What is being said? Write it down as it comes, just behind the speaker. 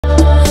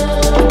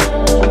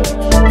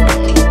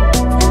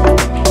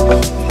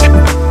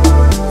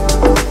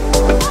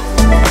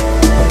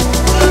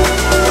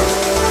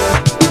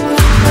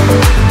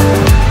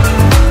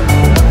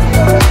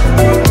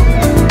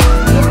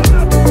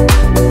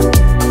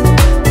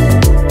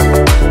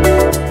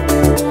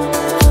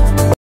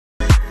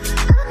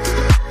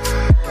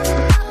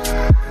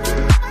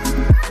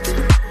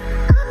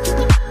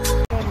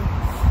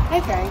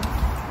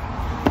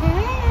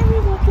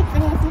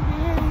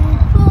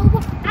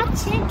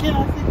Hey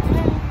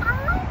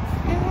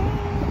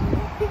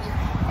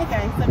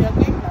guys, so we are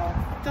going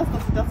now. Just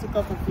took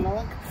off a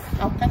vlog.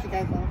 I'll catch you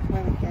guys off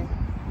when we get.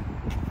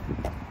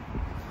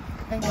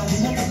 Thank you want?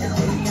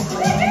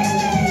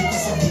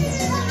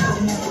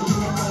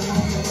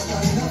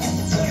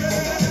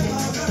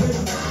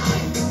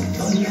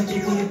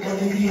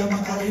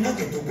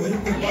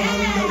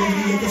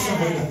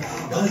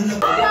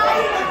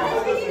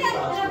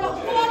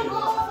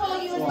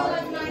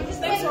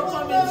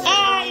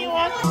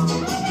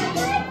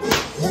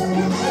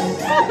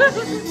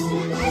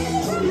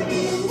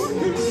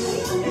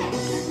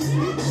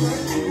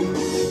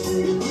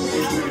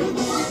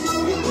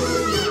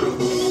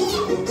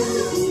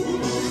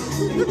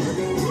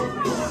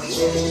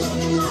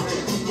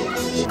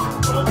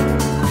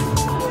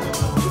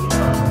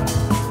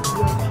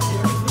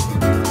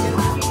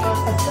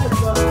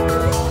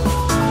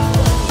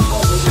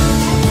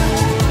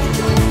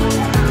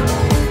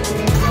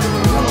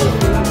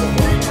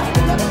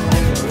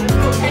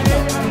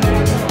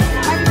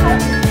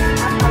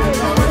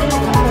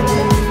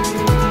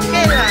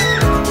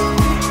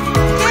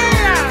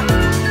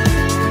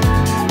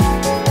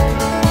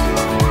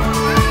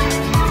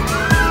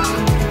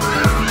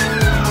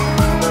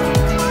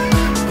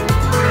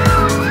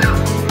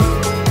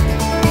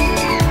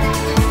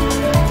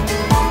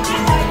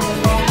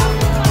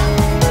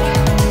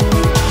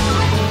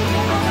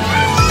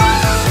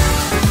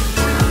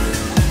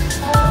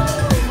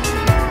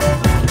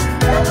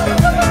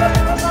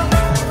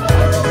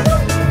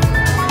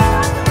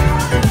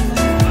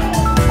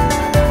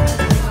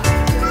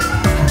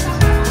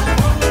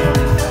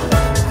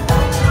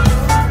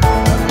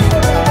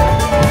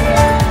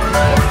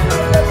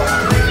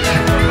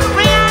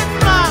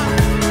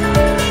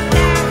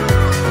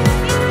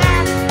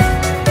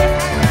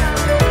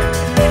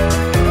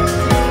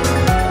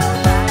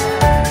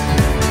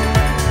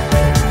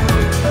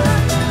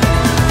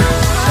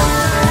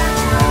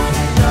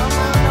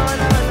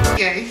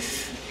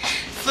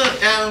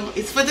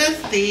 It's Father's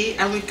Day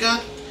and we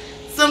got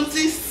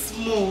something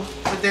small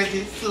for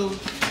Daddy, so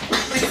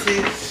this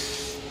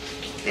is,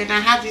 and I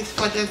have this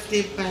Father's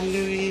Day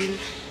balloon.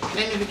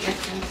 Let me look at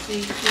it and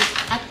see.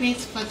 Happy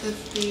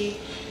Father's Day,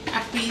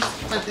 happy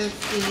Father's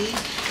Day.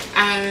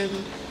 And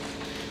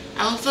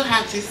I also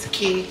have this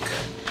cake.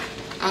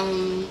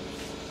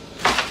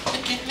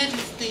 Okay, let me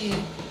stay.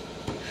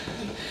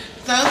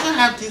 So I also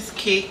have this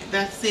cake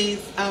that says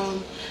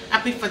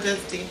happy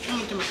Father's Day. Let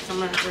me do my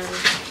camera.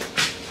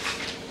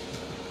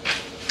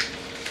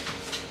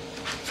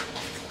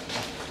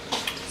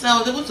 So I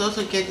was able to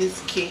also get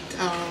this cake.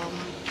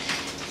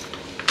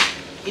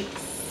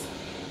 It's,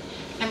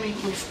 let me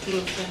move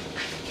closer.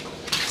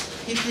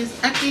 It is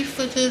happy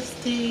Father's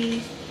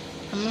Day.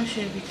 I'm not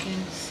sure if you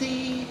can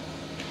see.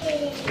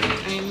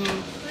 I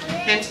know.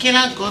 And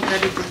Kayla got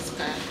Daddy this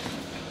card.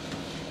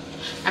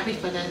 Happy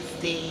Father's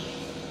Day.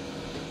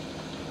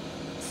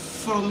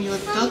 From your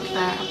daughter,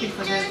 happy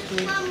Father's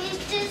Day. Mommy, is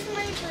this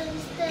my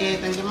birthday?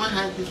 Yes, and Mama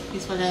has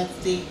this Father's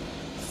Day.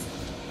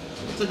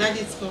 So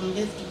Daddy's come.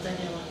 Let's give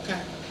Daddy our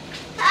card.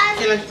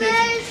 Happy birthday.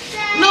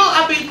 No,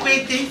 happy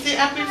birthday. Say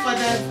happy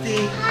Father's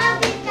Day.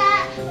 Happy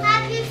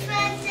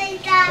birthday,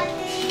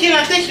 Daddy.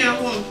 Kayla, take your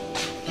home.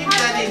 Give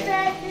Daddy.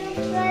 Happy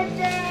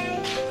birthday.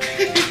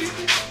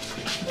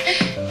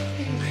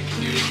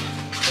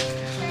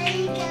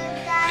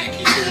 Thank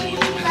you so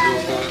much, my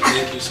daughter.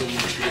 Thank you so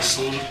much, my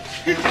son.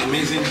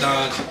 Amazing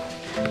dad.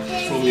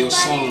 From your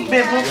son,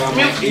 you are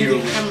my hero.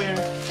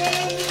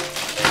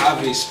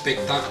 Have a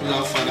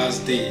spectacular Father's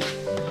Day.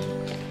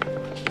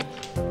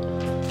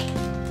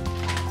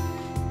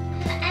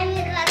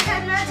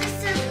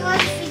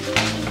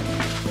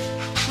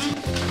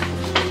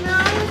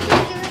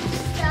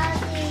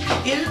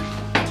 Yeah.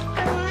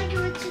 I want to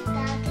give it to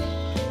Daddy. Thank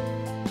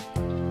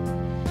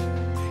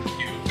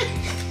you.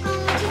 I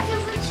want to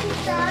give it to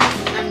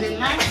Daddy. And the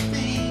last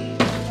thing,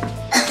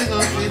 this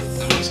is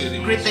this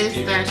greatest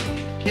dad.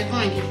 Yeah, come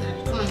and give that.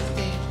 Come and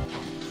stay.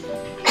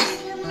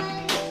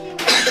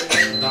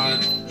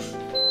 Dad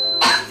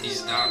is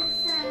that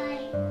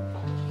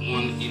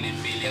 1 in a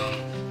million.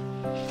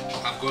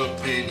 I've got a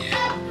pen here.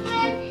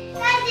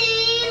 Daddy,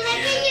 look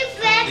at your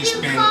bed. This pen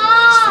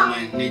is for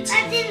my native.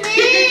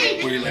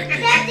 Daddy, Put it like this.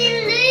 Daddy,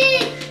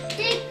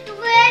 take the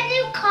brand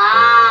new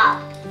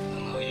car.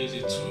 And I'll use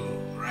it to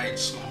write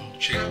some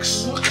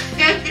checks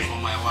for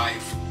my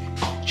wife.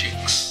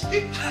 Checks.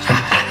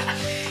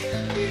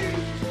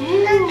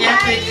 Yeah,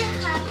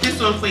 this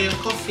one for your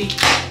coffee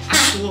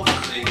at work.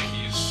 Thank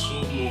you so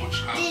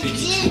much. I'll take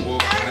it to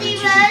work and it will be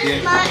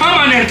there Daddy,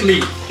 permanently.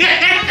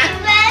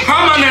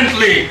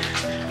 Permanently.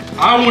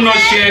 I will not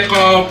share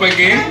cup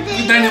again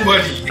with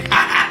anybody.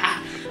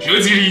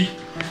 Jodiri,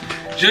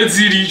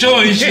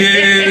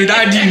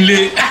 daddy le,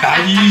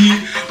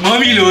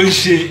 mommy lo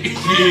she.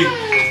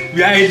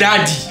 We are a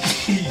daddy.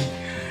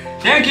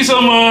 Thank you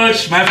so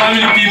much, my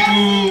family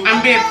people.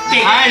 And babe,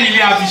 take. I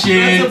really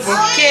appreciate it.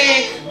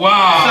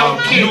 Wow,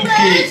 blue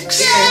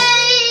cakes.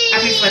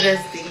 Happy Father's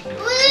Day.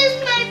 Where's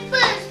my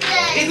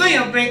birthday? It's not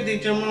your birthday,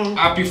 Jamal.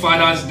 Happy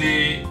Father's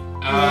Day.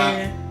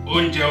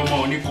 Oúnjẹ ọmọ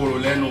ò ní korò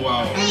lẹ́nu wa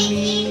o. Oúnjẹ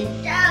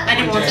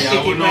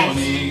ìyàwó náà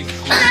ní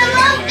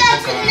korò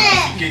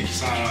kéèkì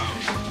sára o.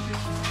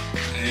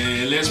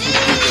 Let's put it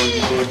on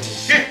the body.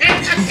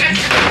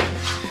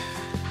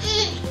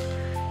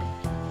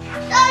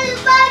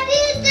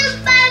 Everybody to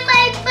buy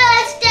my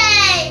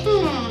birthday.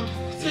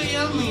 So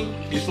yummy.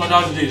 It's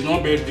Father's Day, it's not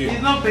birthday.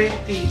 It's not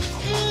birthday.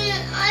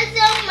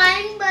 Also my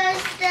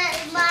birthday,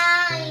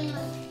 mine.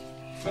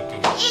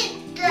 Eat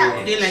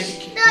Do you like the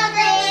cake?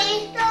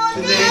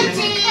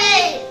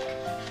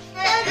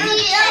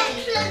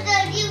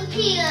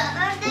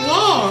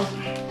 Whoa!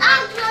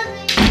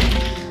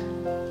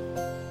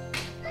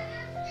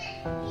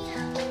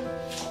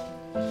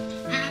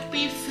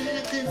 Happy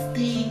Father's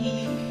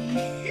Day.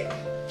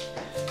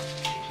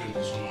 Thank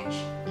you so much.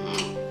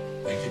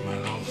 Thank you, my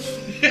love.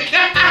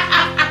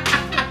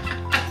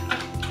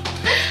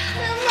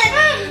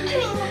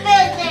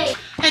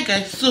 Hi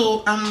guys,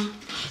 so I'm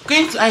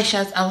going to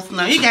Aisha's house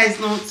now. You guys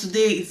know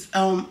today is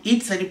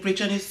Eid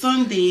celebration. It's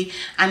Sunday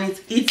and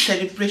it's Eid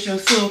celebration,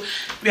 so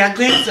we are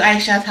going to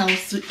Aisha's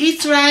house to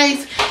eat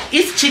rice,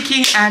 eat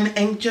chicken and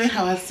enjoy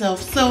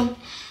ourselves. So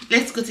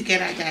let's go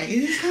together,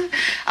 guys.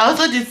 I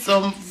also did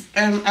some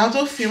I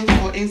also filmed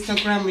for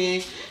Instagram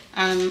here,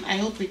 and I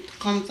hope it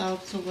comes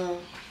out so well.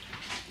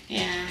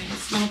 Yeah,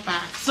 it's not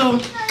bad. So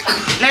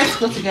let's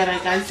go together,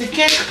 guys. The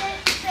cake,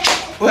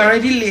 we're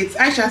already late.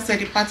 Aisha said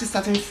the party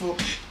starting for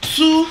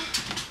 2,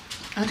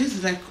 and this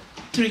is like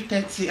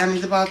 3:30, and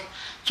it's about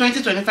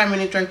 20-25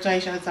 minute drive to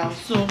Aisha's house.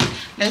 So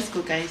let's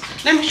go, guys.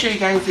 Let me show you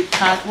guys the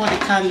card, what the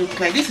card looks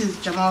like. This is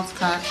Jamal's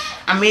card.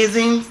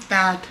 Amazing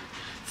dad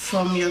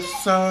from your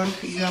son,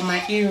 you are my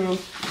hero.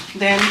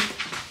 Then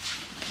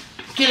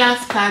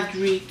Killer's card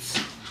reads,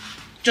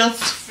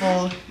 just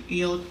for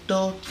your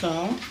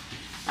daughter,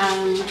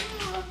 and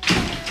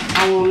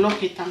I will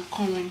lock it and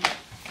comment.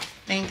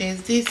 Then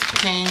there's this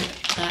pen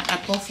that I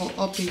bought for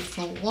Obi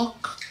for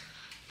work,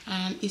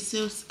 and it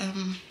says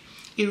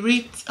it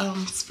reads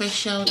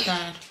special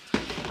dad.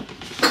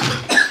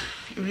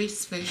 It reads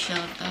special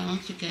dad. I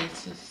want you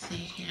guys to see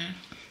here.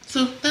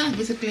 So that's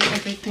basically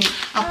everything.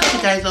 I'll put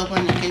you guys up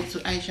when I get to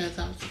Aisha's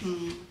house.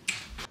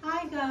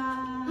 Hi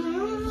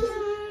guys,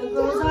 the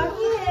girls are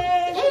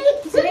here.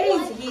 Today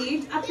is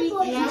Eid. Happy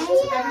Eid to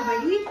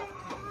everybody.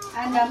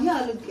 And you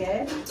all look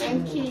good.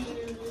 Thank you.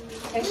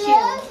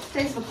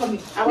 Thanks for coming.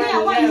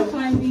 Why are you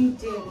climbing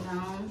there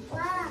now?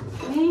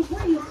 Why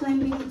are you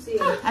climbing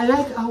there? I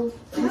like how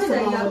this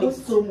one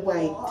is so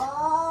white.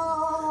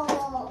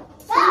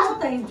 So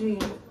what are you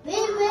doing?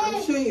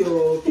 I'm showing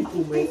your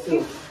people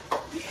myself.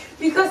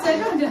 Because I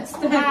don't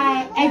understand.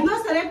 I've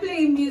not started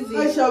playing music.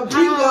 I shall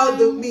bring out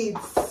the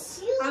meats.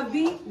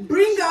 Abi,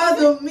 Bring out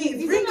the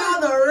meat. Bring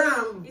out the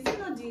ram. is it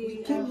not the?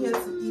 We came here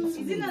to eat.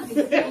 Is it not the?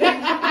 Is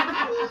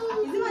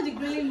it not the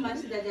grilling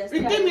machine that they're We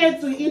came here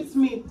to eat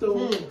meat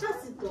though.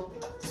 That's it though.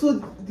 So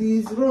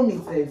this raw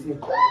meat is here.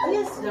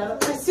 Yes, no.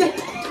 I said.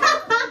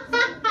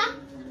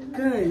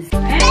 Guys.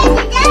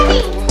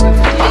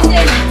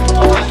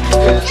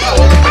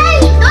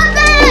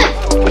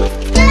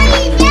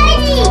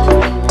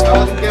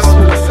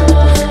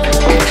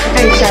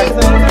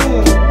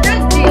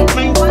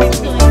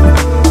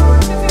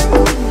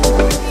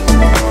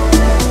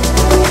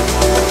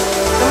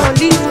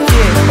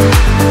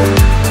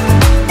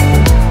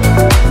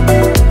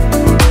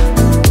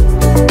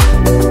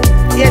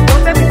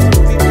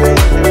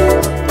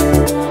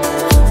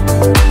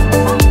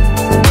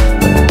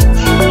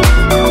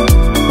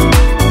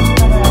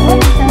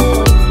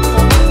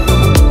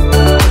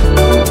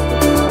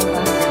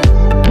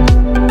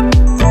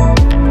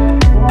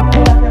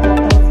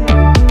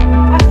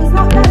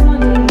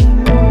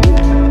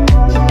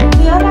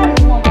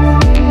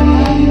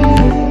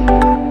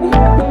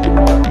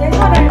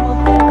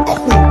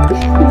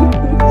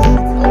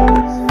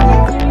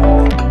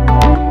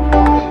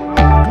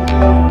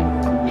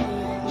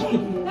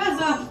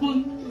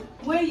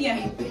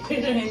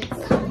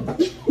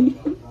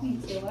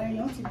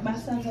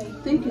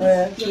 Thank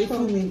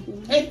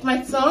you. It's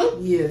my son?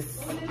 Yes.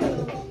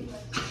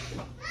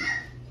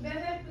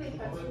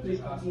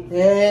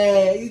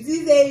 Hey, you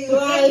see that you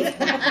want?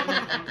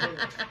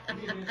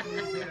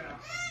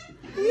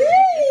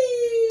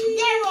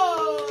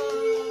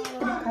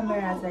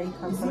 Cameras that you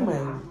can See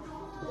mine.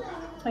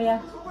 Oh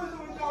yeah.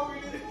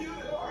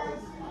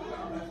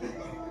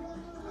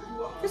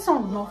 This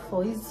one's not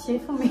for. It's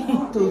shade for me.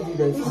 Who told you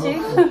that it's It's not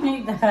shade for? for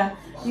me that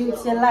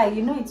it's a lie.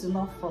 You know it's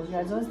not for. You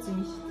are just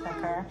doing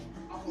shakara.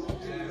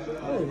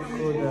 Oh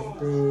God, I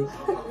beg.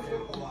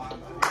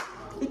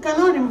 You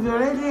cannot remove, you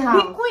already Be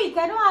have. quick.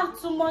 I don't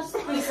have too much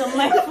space on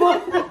my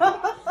phone.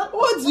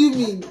 What do you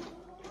mean?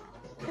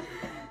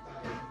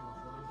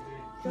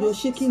 You're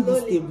shaking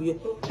this table.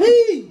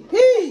 Hey,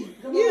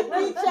 you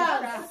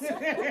preachers!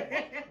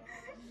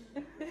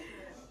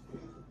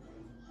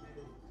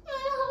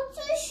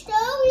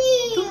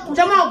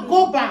 Jamal,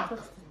 go back.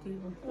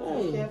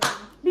 Hey,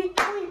 Be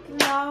quick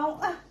now.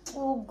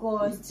 Oh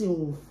God. this thing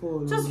will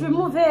fall. Just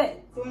remove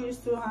it. Don't use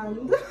two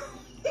hands.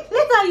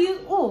 Later you.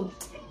 Oh.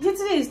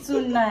 Today is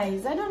too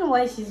nice. I don't know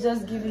why she's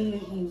just giving you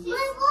hints.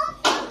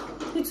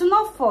 It will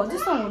not fall.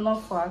 This one will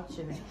not fall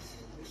actually.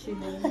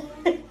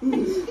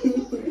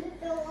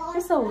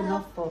 This one will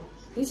not fall.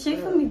 It's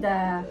shaking me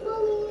that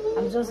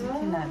I'm just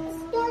looking at.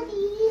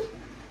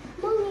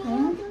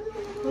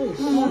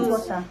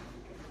 Water.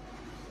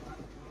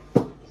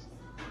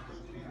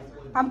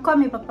 I'm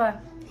coming,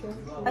 Papa.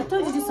 I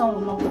told you this one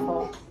will not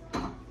fall.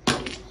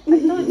 I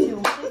told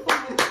you.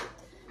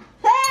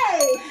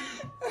 Hey!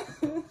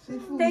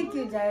 Thank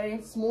you,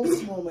 Jerry. Small,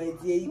 my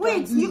dear.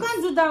 Wait, you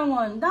can't do that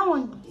one. That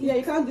one. Yeah,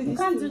 you can't do this. You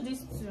can't do this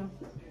too.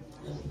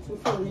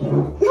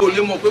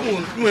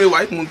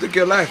 Take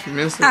your life,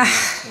 man.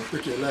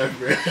 Take your life,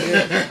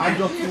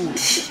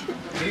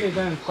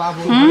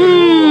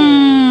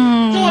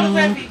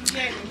 man.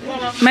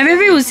 My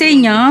baby will say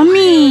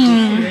yummy.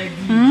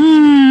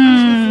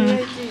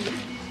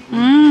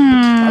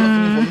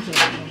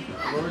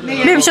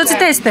 Baby, show to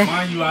taste it.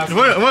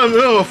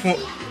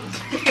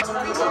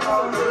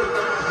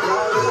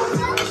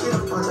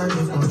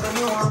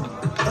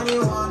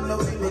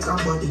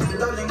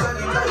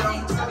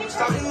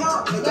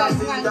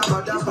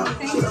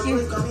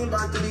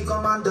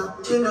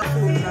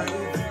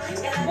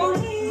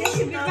 There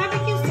should be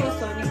barbecue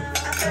sauce on it.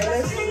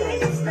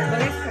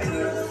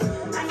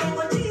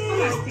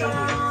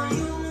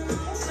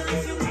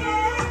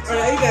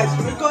 Alright, you guys,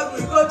 we go to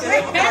the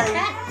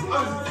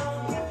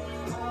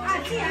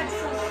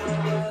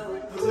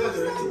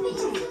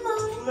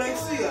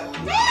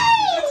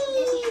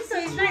So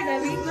it's nice, I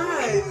mean.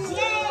 nice.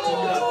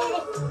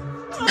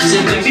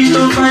 Say baby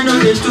don't find no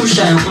way to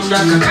shine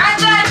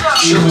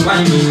show why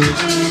me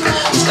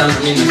Mr.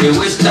 Money no dey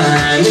waste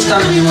time Mr.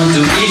 Money want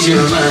to ease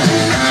your mind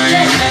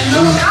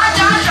Hello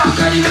You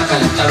carry back a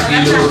lot of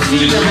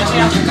feel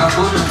Take a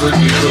phone for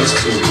the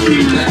cost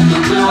Let me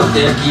play what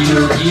they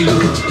kilo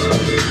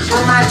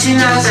Oh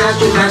Martinas and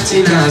to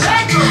Martinas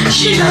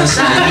She has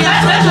I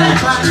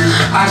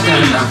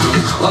can't laugh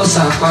Oh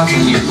Sapa for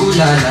you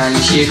Ulala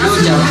She go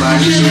jamba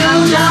She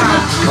go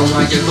jamba Oh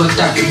my God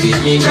that could be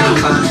me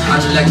grandpa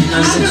I don't like it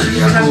nonsense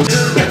You are cool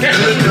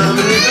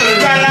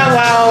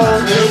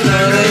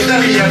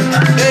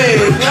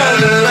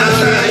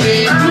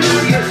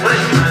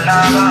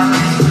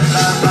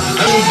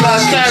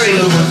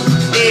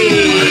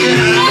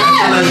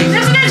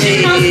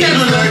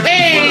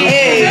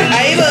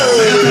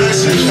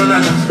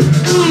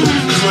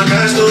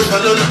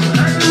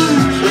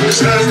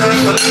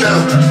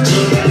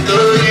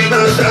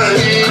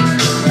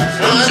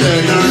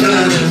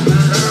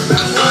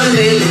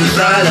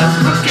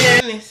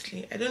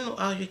Honestly, I don't know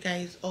how you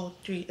guys all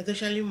three,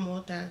 especially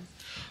mothers,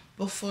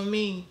 but for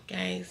me,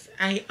 guys,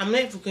 I'm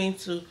not even going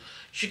to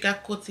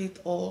sugarcoat it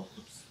or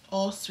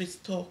sweet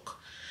talk.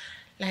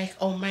 Like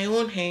on my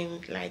own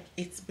hand, like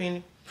it's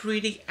been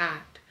pretty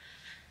hard.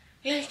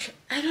 Like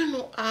I don't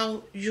know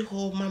how you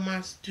all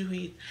mamas do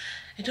it.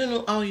 I don't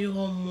know how you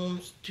all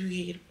moms do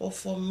it, but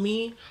for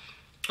me,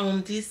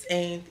 on this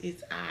end,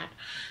 it's hard.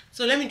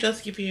 So let me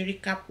just give you a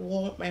recap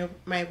what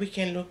my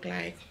weekend looked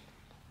like.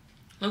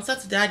 On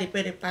Saturday, I had a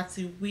birthday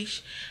party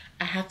which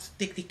I had to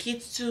take the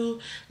kids to.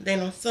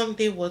 Then on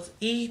Sunday was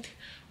Eid,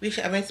 which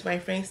I went to my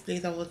friend's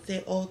place. I was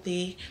there all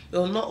day.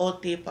 Well, not all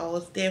day, but I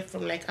was there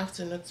from like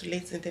afternoon to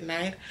late in the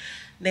night.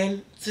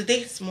 Then today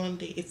is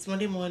Monday. It's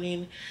Monday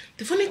morning.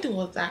 The funny thing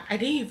was that I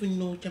didn't even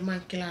know Jama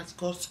and Kela had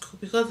got school,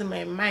 because in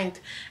my mind,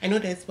 I know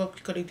there's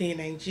public holiday in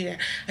Nigeria.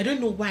 I don't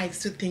know why I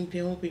still think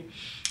they will be.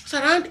 So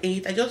around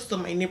 8, I just saw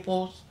my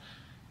neighbors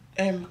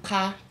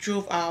car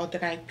drove out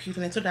that I peed,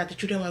 and I saw that the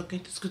children were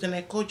going to school. Then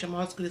I called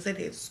Jamal school. They said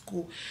there's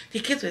school. The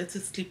kids were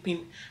still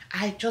sleeping.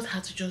 I just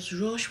had to just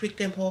rush, wake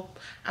them up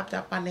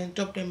after and then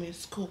drop them in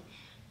school.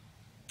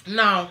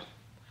 Now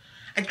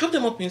I dropped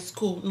them up in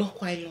school not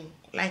quite long.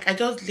 Like I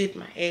just laid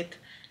my head,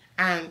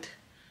 and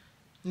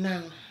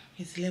now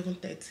it's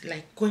 11:30,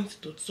 like going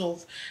to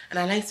 12, and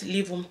I like to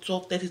leave home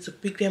 12:30 to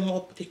pick them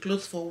up. They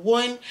close for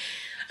 1.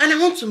 And I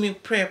want to meal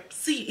prep.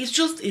 See, it's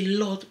just a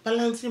lot.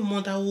 Balancing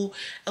motherhood,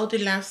 healthy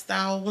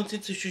lifestyle, wanting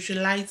to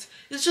socialize.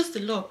 It's just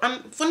a lot.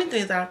 And funny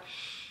thing is that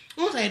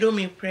once I don't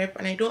meal prep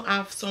and I don't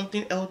have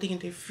something healthy in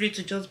the fridge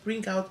to just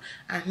bring out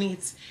and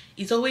eat,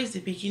 it's always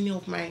the beginning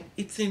of my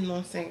eating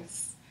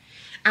nonsense.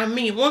 I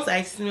mean, once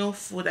I smell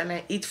food and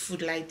I eat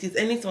food like this,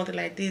 something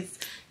like this,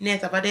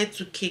 next I've added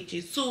 2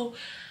 kg. So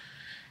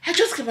I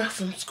just came back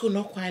from school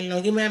not quite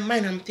long. In my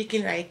mind, I'm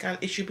thinking like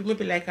it should be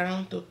maybe like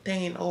around to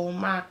 10 or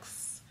max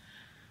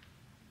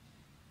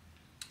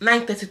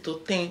 9:30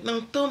 to 10. Now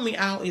tell me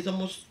how it's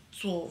almost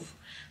 12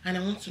 and I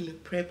want to meal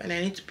prep and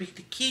I need to pick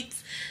the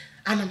kids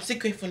and I'm still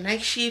going for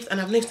night shifts and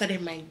I've not started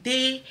my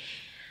day.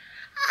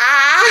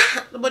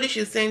 Nobody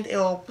should send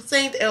help.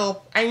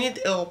 I need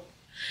help.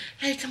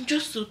 Like I'm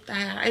just so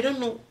tired. I don't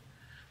know.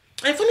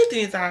 And the funny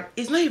thing is that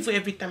it's not even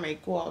every time I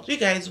go out. You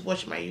guys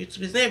watch my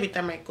YouTube. It's not every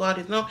time I go out.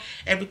 It's not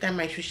every time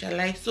I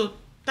socialize. So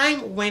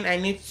time when I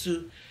need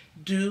to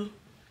do,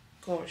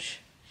 gosh,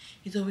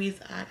 it's always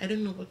hard. I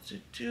don't know what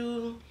to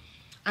do.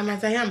 And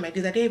as I am like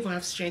this, I don't even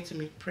have strength to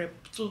make prep.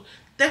 So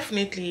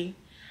definitely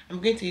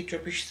I'm going to eat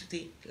rubbish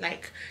today.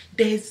 Like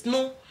there's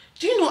no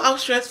Do you know how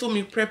stressful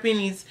meal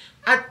prepping is?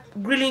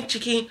 Grilling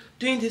chicken,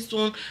 doing this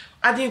one,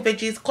 adding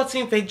veggies,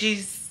 cutting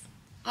veggies.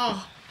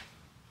 Oh,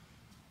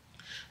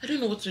 I don't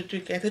know what to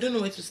do, guys. I don't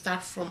know where to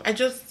start from. I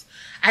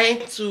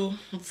need to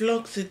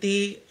vlog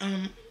today.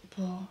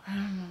 But I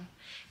don't know,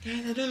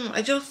 guys. I don't know.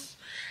 I just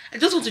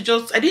want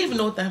to I don't even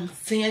know what I'm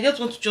saying. I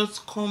just want to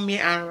just come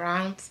here and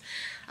rant.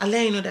 I'll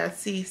let you know that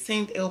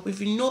send help.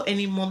 If you know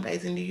any mom that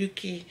is in the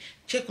UK,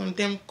 check on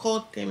them,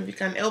 call them. If you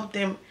can help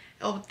them,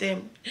 help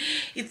them.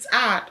 It's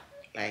hard.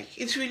 Like,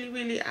 it's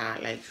really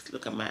hard. Like,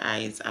 look at my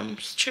eyes. I'm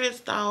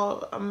stressed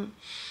out. I'm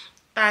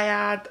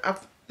tired.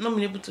 I've not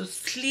been able to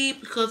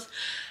sleep because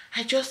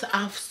I just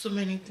have so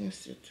many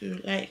things to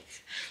do. Like,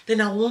 then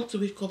I want to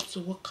wake up to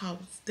work out.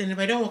 Then if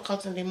I don't work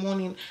out in the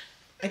morning,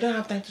 I don't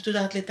have time to do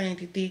that later in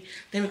the day.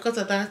 Then because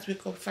of that, I have to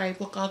wake up 5,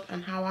 work out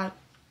an hour.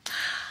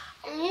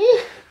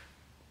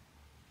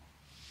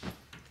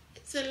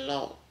 It's a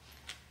lot.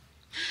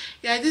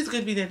 Yeah, this is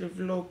going to be the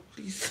vlog.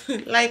 Please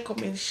like,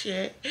 comment,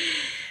 share.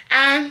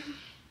 And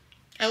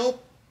I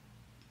hope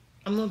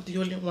I'm not the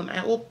only one. I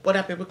hope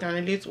other people can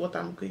relate to what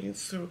I'm going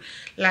through.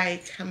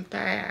 Like, I'm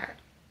tired.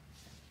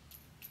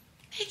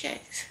 Hey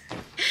guys,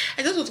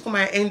 I just want to come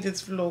and end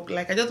this vlog.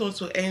 Like, I just want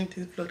to end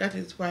this vlog. That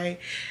is why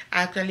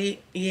I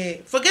actually,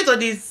 forget all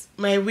this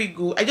my wig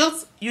go. I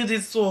just use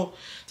this so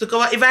to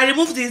cover. If I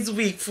remove this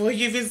wig for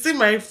you, if you see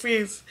my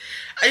face,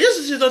 I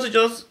just use it to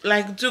just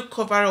like do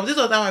cover up. This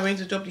was how I went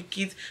to drop the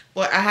kids,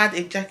 but I had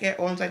a jacket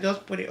on, so I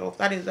just put it off.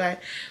 That is why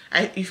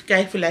if you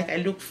guys feel like I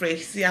look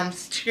fresh. See, I'm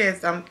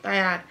stressed, I'm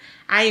tired,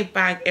 I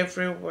bag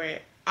everywhere.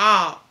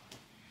 Bye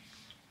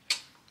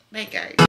guys.